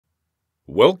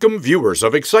Welcome, viewers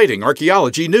of exciting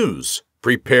archaeology news.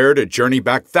 Prepare to journey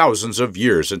back thousands of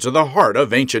years into the heart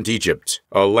of ancient Egypt,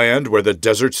 a land where the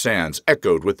desert sands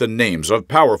echoed with the names of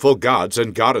powerful gods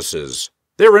and goddesses.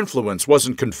 Their influence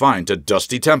wasn't confined to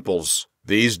dusty temples.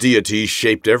 These deities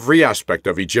shaped every aspect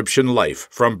of Egyptian life,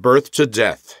 from birth to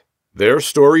death. Their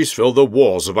stories fill the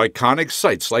walls of iconic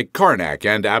sites like Karnak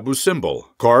and Abu Simbel,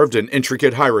 carved in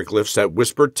intricate hieroglyphs that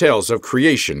whispered tales of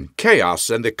creation, chaos,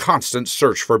 and the constant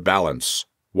search for balance.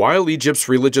 While Egypt's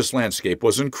religious landscape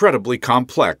was incredibly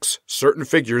complex, certain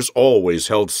figures always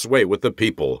held sway with the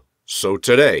people. So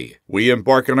today, we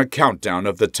embark on a countdown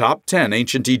of the top 10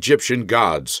 ancient Egyptian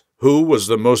gods. Who was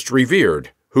the most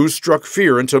revered? Who struck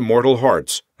fear into mortal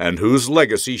hearts? And whose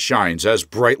legacy shines as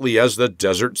brightly as the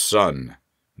desert sun?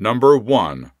 Number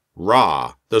 1.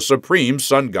 Ra, the supreme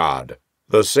sun god.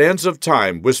 The sands of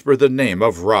time whisper the name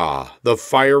of Ra, the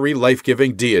fiery,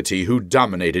 life-giving deity who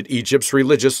dominated Egypt's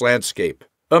religious landscape.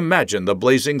 Imagine the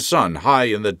blazing sun high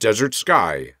in the desert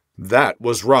sky. That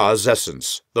was Ra's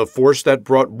essence, the force that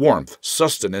brought warmth,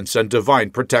 sustenance, and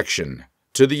divine protection.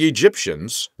 To the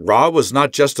Egyptians, Ra was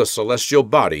not just a celestial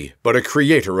body, but a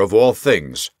creator of all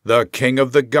things, the king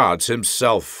of the gods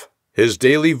himself. His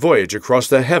daily voyage across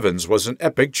the heavens was an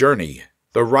epic journey.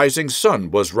 The rising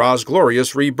sun was Ra's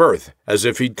glorious rebirth, as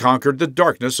if he'd conquered the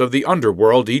darkness of the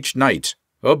underworld each night.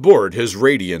 Aboard his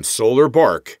radiant solar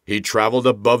bark, he traveled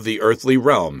above the earthly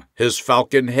realm, his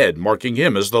falcon head marking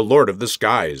him as the lord of the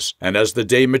skies. And as the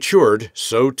day matured,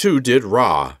 so too did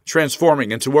Ra,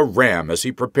 transforming into a ram as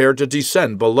he prepared to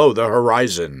descend below the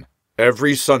horizon.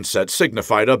 Every sunset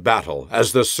signified a battle,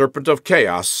 as the serpent of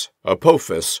chaos,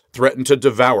 Apophis, threatened to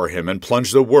devour him and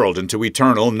plunge the world into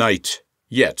eternal night.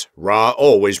 Yet, Ra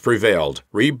always prevailed,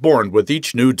 reborn with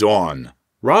each new dawn.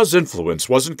 Ra's influence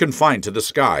wasn't confined to the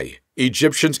sky.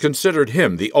 Egyptians considered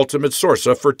him the ultimate source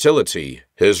of fertility,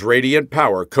 his radiant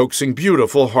power coaxing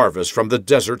beautiful harvests from the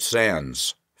desert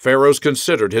sands. Pharaohs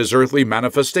considered his earthly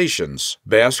manifestations,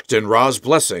 basked in Ra's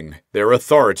blessing, their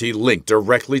authority linked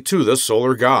directly to the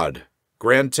solar god.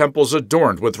 Grand temples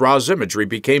adorned with Ra's imagery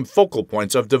became focal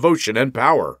points of devotion and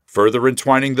power, further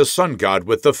entwining the sun god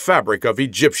with the fabric of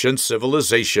Egyptian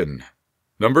civilization.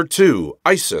 Number 2.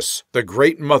 Isis, the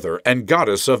Great Mother and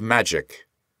Goddess of Magic.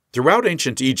 Throughout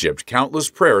ancient Egypt,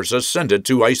 countless prayers ascended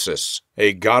to Isis,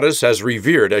 a goddess as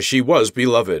revered as she was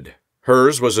beloved.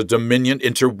 Hers was a dominion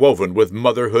interwoven with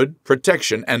motherhood,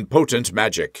 protection, and potent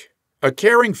magic. A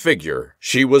caring figure,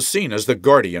 she was seen as the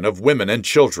guardian of women and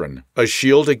children, a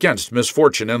shield against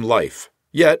misfortune in life.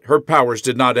 Yet her powers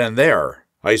did not end there.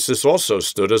 Isis also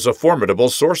stood as a formidable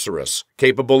sorceress,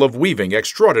 capable of weaving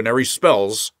extraordinary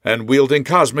spells and wielding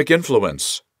cosmic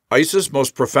influence. Isis'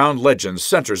 most profound legend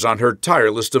centers on her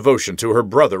tireless devotion to her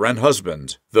brother and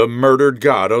husband, the murdered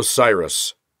god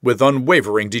Osiris. With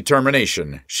unwavering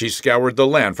determination, she scoured the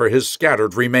land for his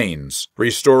scattered remains,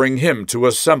 restoring him to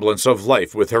a semblance of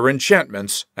life with her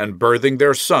enchantments and birthing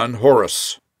their son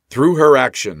Horus. Through her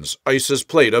actions, Isis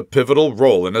played a pivotal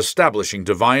role in establishing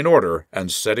divine order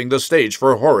and setting the stage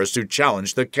for Horus to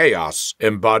challenge the chaos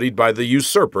embodied by the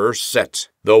usurper Set.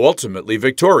 Though ultimately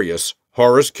victorious,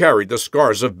 Horus carried the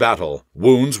scars of battle,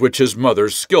 wounds which his mother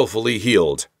skillfully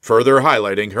healed, further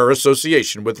highlighting her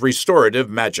association with restorative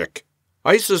magic.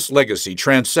 Isis' legacy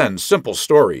transcends simple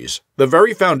stories. The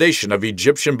very foundation of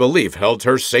Egyptian belief held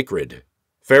her sacred.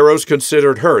 Pharaohs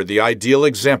considered her the ideal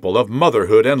example of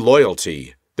motherhood and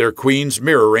loyalty, their queens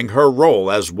mirroring her role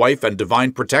as wife and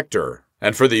divine protector.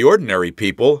 And for the ordinary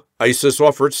people, Isis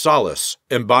offered solace,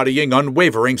 embodying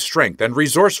unwavering strength and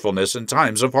resourcefulness in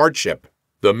times of hardship.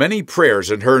 The many prayers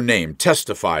in her name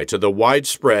testify to the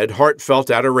widespread,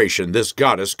 heartfelt adoration this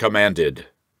goddess commanded.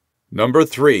 Number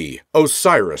 3.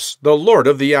 Osiris, the Lord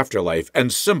of the Afterlife and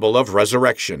symbol of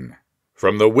resurrection.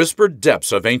 From the whispered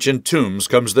depths of ancient tombs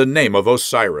comes the name of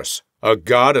Osiris, a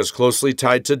god as closely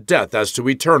tied to death as to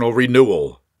eternal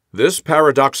renewal. This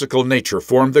paradoxical nature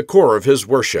formed the core of his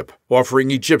worship,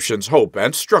 offering Egyptians hope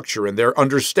and structure in their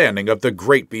understanding of the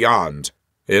great beyond.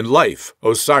 In life,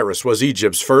 Osiris was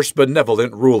Egypt's first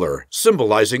benevolent ruler,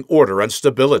 symbolizing order and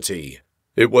stability.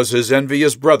 It was his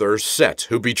envious brother Set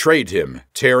who betrayed him,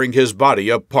 tearing his body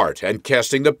apart and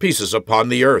casting the pieces upon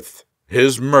the earth.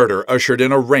 His murder ushered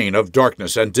in a reign of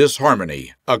darkness and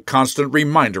disharmony, a constant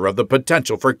reminder of the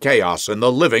potential for chaos in the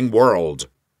living world.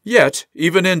 Yet,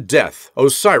 even in death,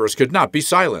 Osiris could not be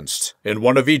silenced. In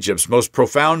one of Egypt's most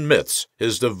profound myths,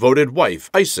 his devoted wife,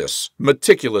 Isis,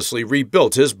 meticulously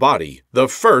rebuilt his body, the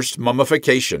first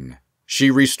mummification.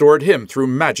 She restored him through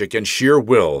magic and sheer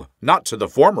will, not to the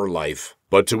former life,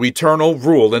 but to eternal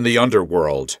rule in the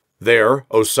underworld. There,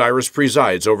 Osiris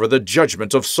presides over the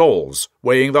judgment of souls,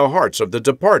 weighing the hearts of the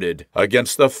departed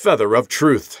against the feather of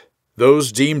truth.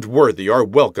 Those deemed worthy are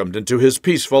welcomed into his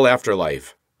peaceful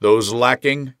afterlife. Those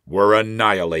lacking were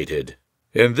annihilated.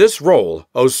 In this role,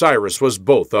 Osiris was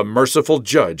both a merciful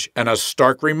judge and a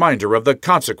stark reminder of the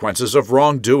consequences of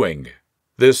wrongdoing.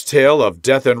 This tale of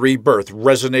death and rebirth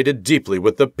resonated deeply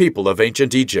with the people of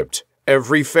ancient Egypt.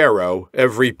 Every pharaoh,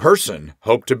 every person,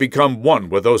 hoped to become one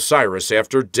with Osiris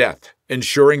after death,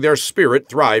 ensuring their spirit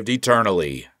thrived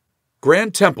eternally.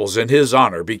 Grand temples in his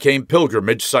honor became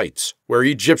pilgrimage sites, where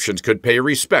Egyptians could pay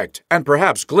respect and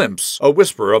perhaps glimpse a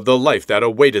whisper of the life that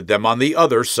awaited them on the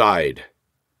other side.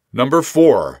 Number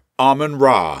 4.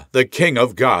 Amun-Ra, the king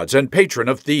of gods and patron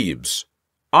of Thebes.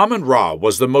 Amun-Ra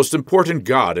was the most important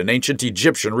god in ancient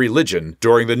Egyptian religion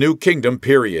during the New Kingdom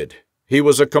period. He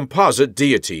was a composite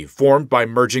deity formed by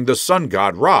merging the sun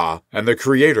god Ra and the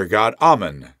creator god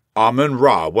Amun.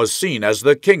 Amun-Ra was seen as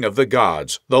the king of the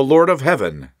gods, the lord of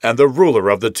heaven, and the ruler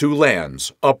of the two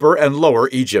lands, Upper and Lower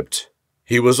Egypt.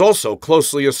 He was also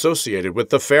closely associated with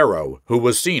the pharaoh, who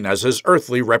was seen as his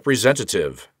earthly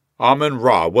representative.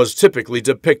 Amun-Ra was typically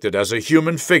depicted as a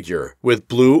human figure with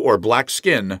blue or black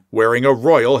skin, wearing a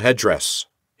royal headdress.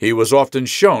 He was often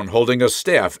shown holding a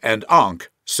staff and ankh,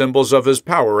 symbols of his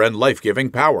power and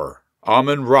life-giving power.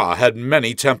 Amun-Ra had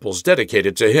many temples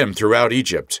dedicated to him throughout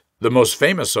Egypt, the most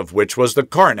famous of which was the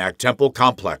Karnak temple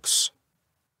complex.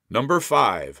 Number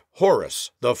 5.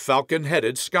 Horus, the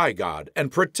falcon-headed sky god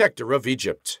and protector of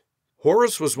Egypt.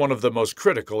 Horus was one of the most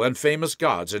critical and famous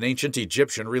gods in ancient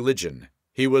Egyptian religion.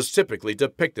 He was typically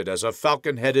depicted as a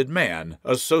falcon-headed man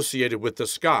associated with the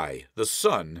sky, the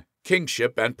sun,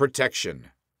 kingship, and protection.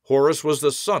 Horus was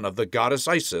the son of the goddess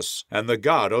Isis and the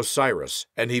god Osiris,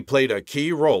 and he played a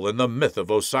key role in the myth of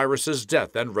Osiris's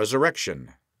death and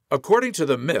resurrection. According to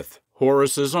the myth,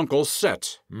 Horus's uncle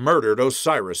Set murdered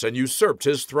Osiris and usurped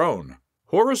his throne.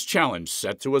 Horus challenged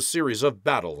Set to a series of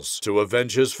battles to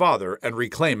avenge his father and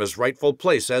reclaim his rightful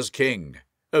place as king.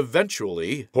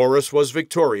 Eventually, Horus was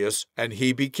victorious and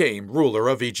he became ruler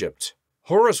of Egypt.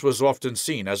 Horus was often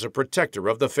seen as a protector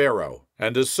of the pharaoh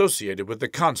and associated with the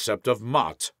concept of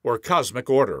Ma'at, or cosmic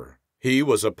order. He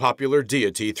was a popular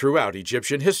deity throughout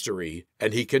Egyptian history,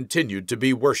 and he continued to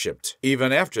be worshipped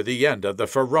even after the end of the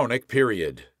pharaonic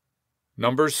period.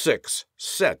 Number 6.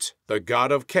 Set, the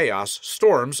god of chaos,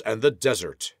 storms, and the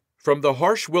desert. From the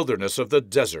harsh wilderness of the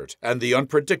desert and the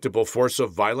unpredictable force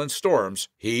of violent storms,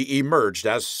 he emerged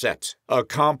as Set, a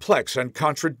complex and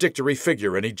contradictory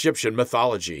figure in Egyptian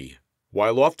mythology.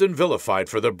 While often vilified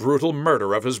for the brutal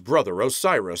murder of his brother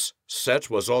Osiris, Set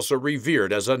was also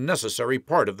revered as a necessary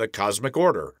part of the cosmic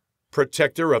order.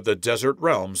 Protector of the desert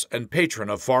realms and patron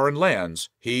of foreign lands,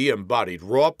 he embodied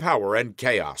raw power and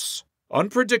chaos.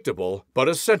 Unpredictable, but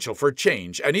essential for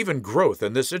change and even growth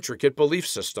in this intricate belief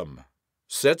system.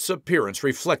 Set's appearance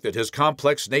reflected his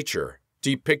complex nature.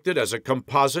 Depicted as a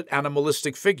composite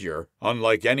animalistic figure,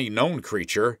 unlike any known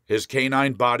creature, his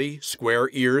canine body, square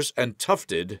ears, and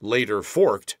tufted, later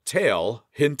forked, tail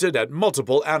hinted at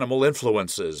multiple animal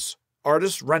influences.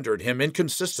 Artists rendered him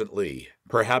inconsistently,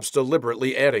 perhaps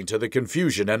deliberately adding to the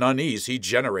confusion and unease he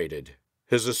generated.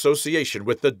 His association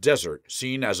with the desert,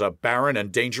 seen as a barren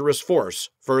and dangerous force,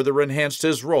 further enhanced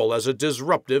his role as a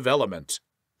disruptive element.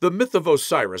 The myth of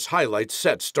Osiris highlights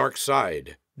Set's dark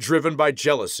side. Driven by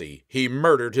jealousy, he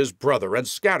murdered his brother and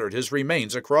scattered his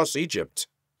remains across Egypt.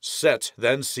 Set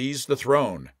then seized the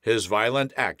throne, his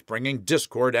violent act bringing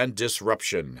discord and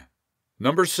disruption.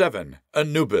 Number 7.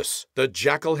 Anubis, the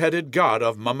jackal-headed god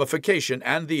of mummification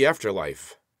and the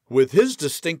afterlife. With his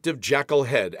distinctive jackal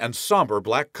head and somber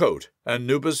black coat,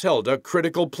 Anubis held a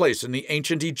critical place in the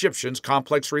ancient Egyptians'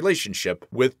 complex relationship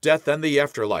with death and the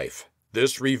afterlife.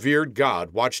 This revered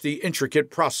god watched the intricate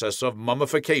process of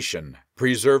mummification,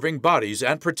 preserving bodies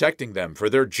and protecting them for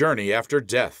their journey after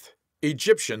death.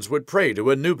 Egyptians would pray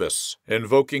to Anubis,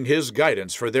 invoking his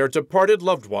guidance for their departed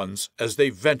loved ones as they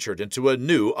ventured into a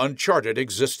new, uncharted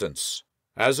existence.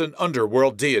 As an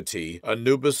underworld deity,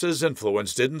 Anubis's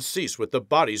influence didn't cease with the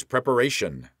body's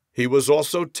preparation. He was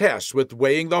also tasked with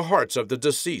weighing the hearts of the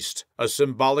deceased, a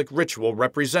symbolic ritual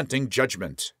representing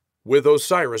judgment. With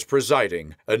Osiris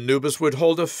presiding, Anubis would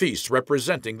hold a feast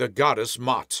representing the goddess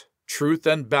Ma'at, truth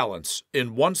and balance,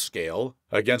 in one scale,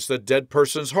 against the dead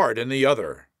person's heart in the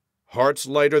other. Hearts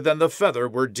lighter than the feather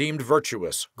were deemed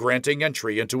virtuous, granting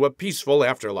entry into a peaceful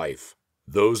afterlife.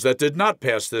 Those that did not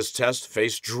pass this test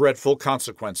faced dreadful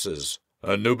consequences.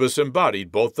 Anubis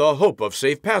embodied both the hope of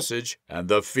safe passage and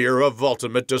the fear of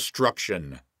ultimate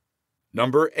destruction.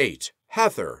 Number 8.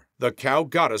 Hathor, the cow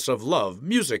goddess of love,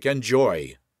 music, and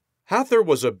joy. Hathor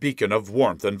was a beacon of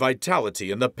warmth and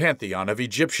vitality in the pantheon of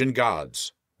Egyptian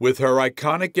gods. With her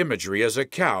iconic imagery as a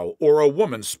cow or a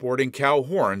woman sporting cow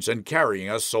horns and carrying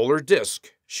a solar disk,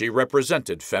 she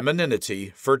represented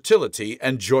femininity, fertility,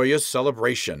 and joyous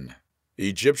celebration.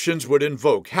 Egyptians would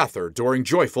invoke Hathor during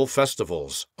joyful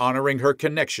festivals, honoring her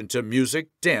connection to music,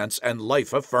 dance, and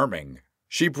life-affirming.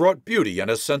 She brought beauty and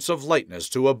a sense of lightness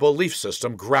to a belief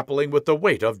system grappling with the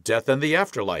weight of death and the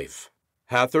afterlife.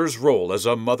 Hathor's role as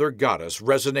a mother goddess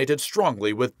resonated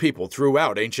strongly with people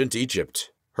throughout ancient Egypt.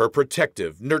 Her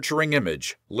protective, nurturing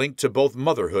image, linked to both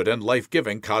motherhood and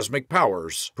life-giving cosmic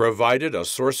powers, provided a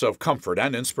source of comfort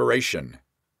and inspiration.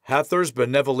 Hathor's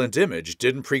benevolent image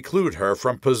didn't preclude her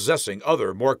from possessing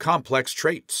other, more complex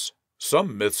traits.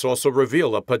 Some myths also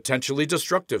reveal a potentially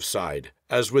destructive side,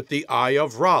 as with the Eye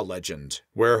of Ra legend,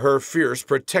 where her fierce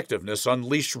protectiveness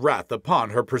unleashed wrath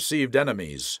upon her perceived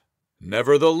enemies.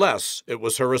 Nevertheless, it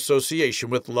was her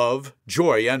association with love,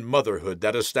 joy, and motherhood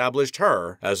that established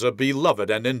her as a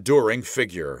beloved and enduring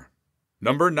figure.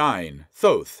 Number 9.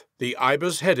 Thoth, the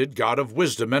ibis-headed god of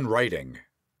wisdom and writing.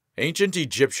 Ancient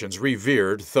Egyptians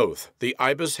revered Thoth, the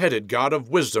ibis-headed god of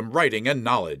wisdom, writing, and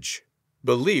knowledge.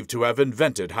 Believed to have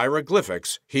invented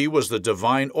hieroglyphics, he was the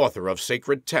divine author of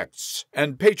sacred texts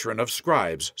and patron of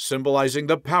scribes, symbolizing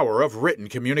the power of written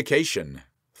communication.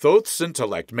 Thoth's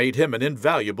intellect made him an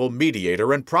invaluable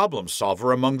mediator and problem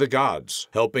solver among the gods,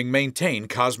 helping maintain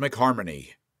cosmic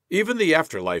harmony. Even the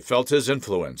afterlife felt his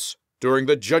influence. During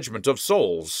the judgment of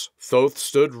souls, Thoth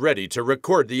stood ready to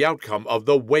record the outcome of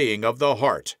the weighing of the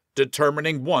heart,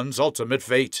 determining one's ultimate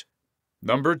fate.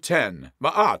 Number 10.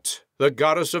 Ma'at, the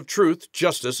goddess of truth,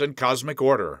 justice, and cosmic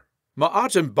order.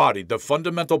 Ma'at embodied the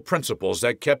fundamental principles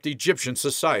that kept Egyptian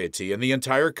society and the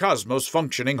entire cosmos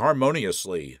functioning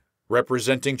harmoniously.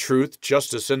 Representing truth,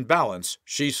 justice, and balance,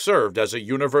 she served as a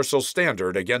universal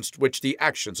standard against which the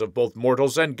actions of both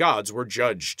mortals and gods were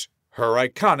judged. Her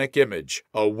iconic image,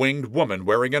 a winged woman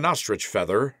wearing an ostrich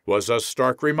feather, was a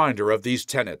stark reminder of these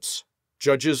tenets.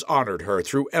 Judges honored her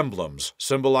through emblems,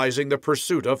 symbolizing the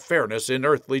pursuit of fairness in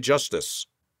earthly justice.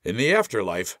 In the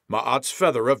afterlife, Ma'at's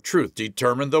feather of truth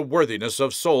determined the worthiness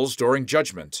of souls during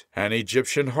judgment, and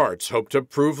Egyptian hearts hoped to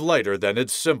prove lighter than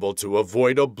its symbol to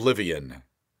avoid oblivion.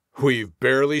 We've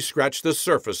barely scratched the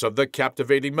surface of the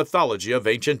captivating mythology of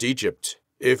ancient Egypt.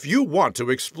 If you want to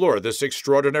explore this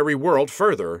extraordinary world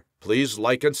further, please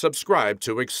like and subscribe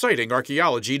to Exciting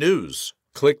Archaeology News.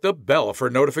 Click the bell for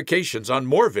notifications on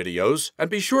more videos, and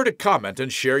be sure to comment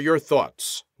and share your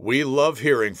thoughts. We love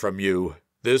hearing from you.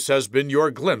 This has been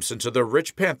your glimpse into the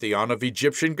rich pantheon of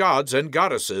Egyptian gods and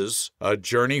goddesses, a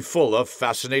journey full of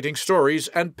fascinating stories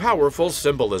and powerful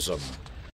symbolism.